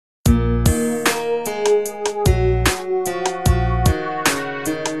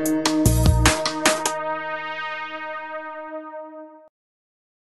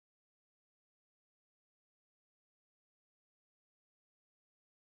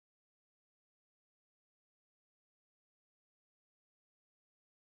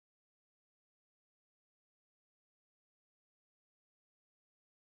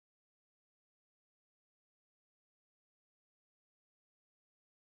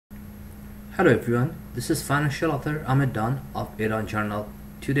Hello everyone, this is financial author Ahmed of Iran Journal.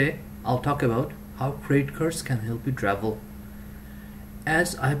 Today I'll talk about how credit cards can help you travel.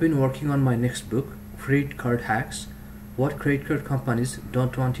 As I've been working on my next book, Credit Card Hacks, what credit card companies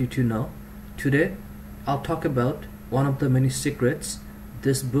don't want you to know, today I'll talk about one of the many secrets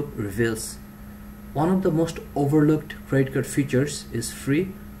this book reveals. One of the most overlooked credit card features is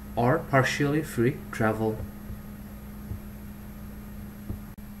free or partially free travel.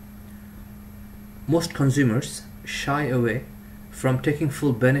 Most consumers shy away from taking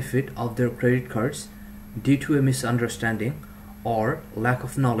full benefit of their credit cards due to a misunderstanding or lack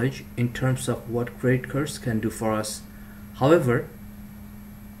of knowledge in terms of what credit cards can do for us. However,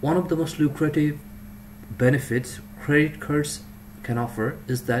 one of the most lucrative benefits credit cards can offer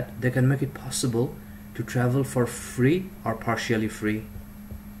is that they can make it possible to travel for free or partially free.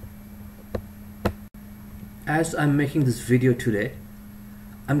 As I'm making this video today,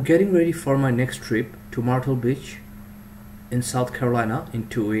 I'm getting ready for my next trip to Myrtle Beach in South Carolina in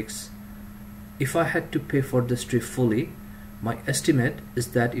 2 weeks. If I had to pay for this trip fully, my estimate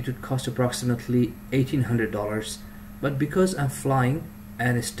is that it would cost approximately $1,800, but because I'm flying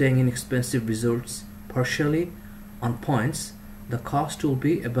and staying in expensive resorts partially on points, the cost will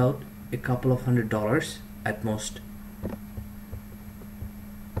be about a couple of $100 at most.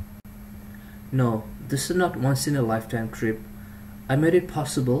 No, this is not once in a lifetime trip. I made it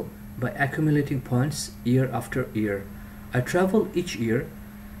possible by accumulating points year after year. I travel each year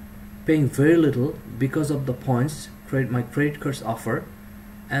paying very little because of the points my credit cards offer,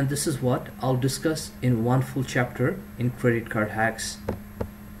 and this is what I'll discuss in one full chapter in Credit Card Hacks.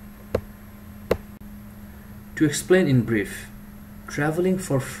 To explain in brief, traveling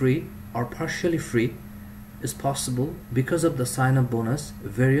for free or partially free is possible because of the sign-up bonus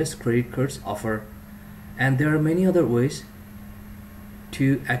various credit cards offer, and there are many other ways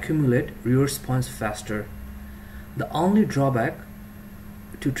to accumulate rewards points faster. The only drawback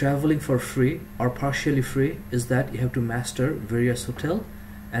to traveling for free or partially free is that you have to master various hotel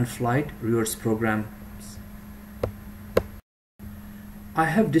and flight rewards programs. I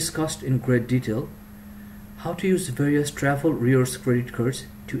have discussed in great detail how to use various travel rewards credit cards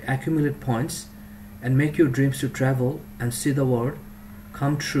to accumulate points and make your dreams to travel and see the world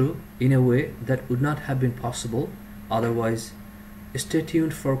come true in a way that would not have been possible otherwise. Stay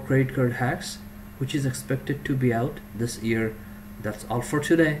tuned for Credit Card Hacks, which is expected to be out this year. That's all for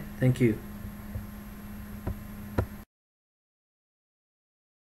today. Thank you.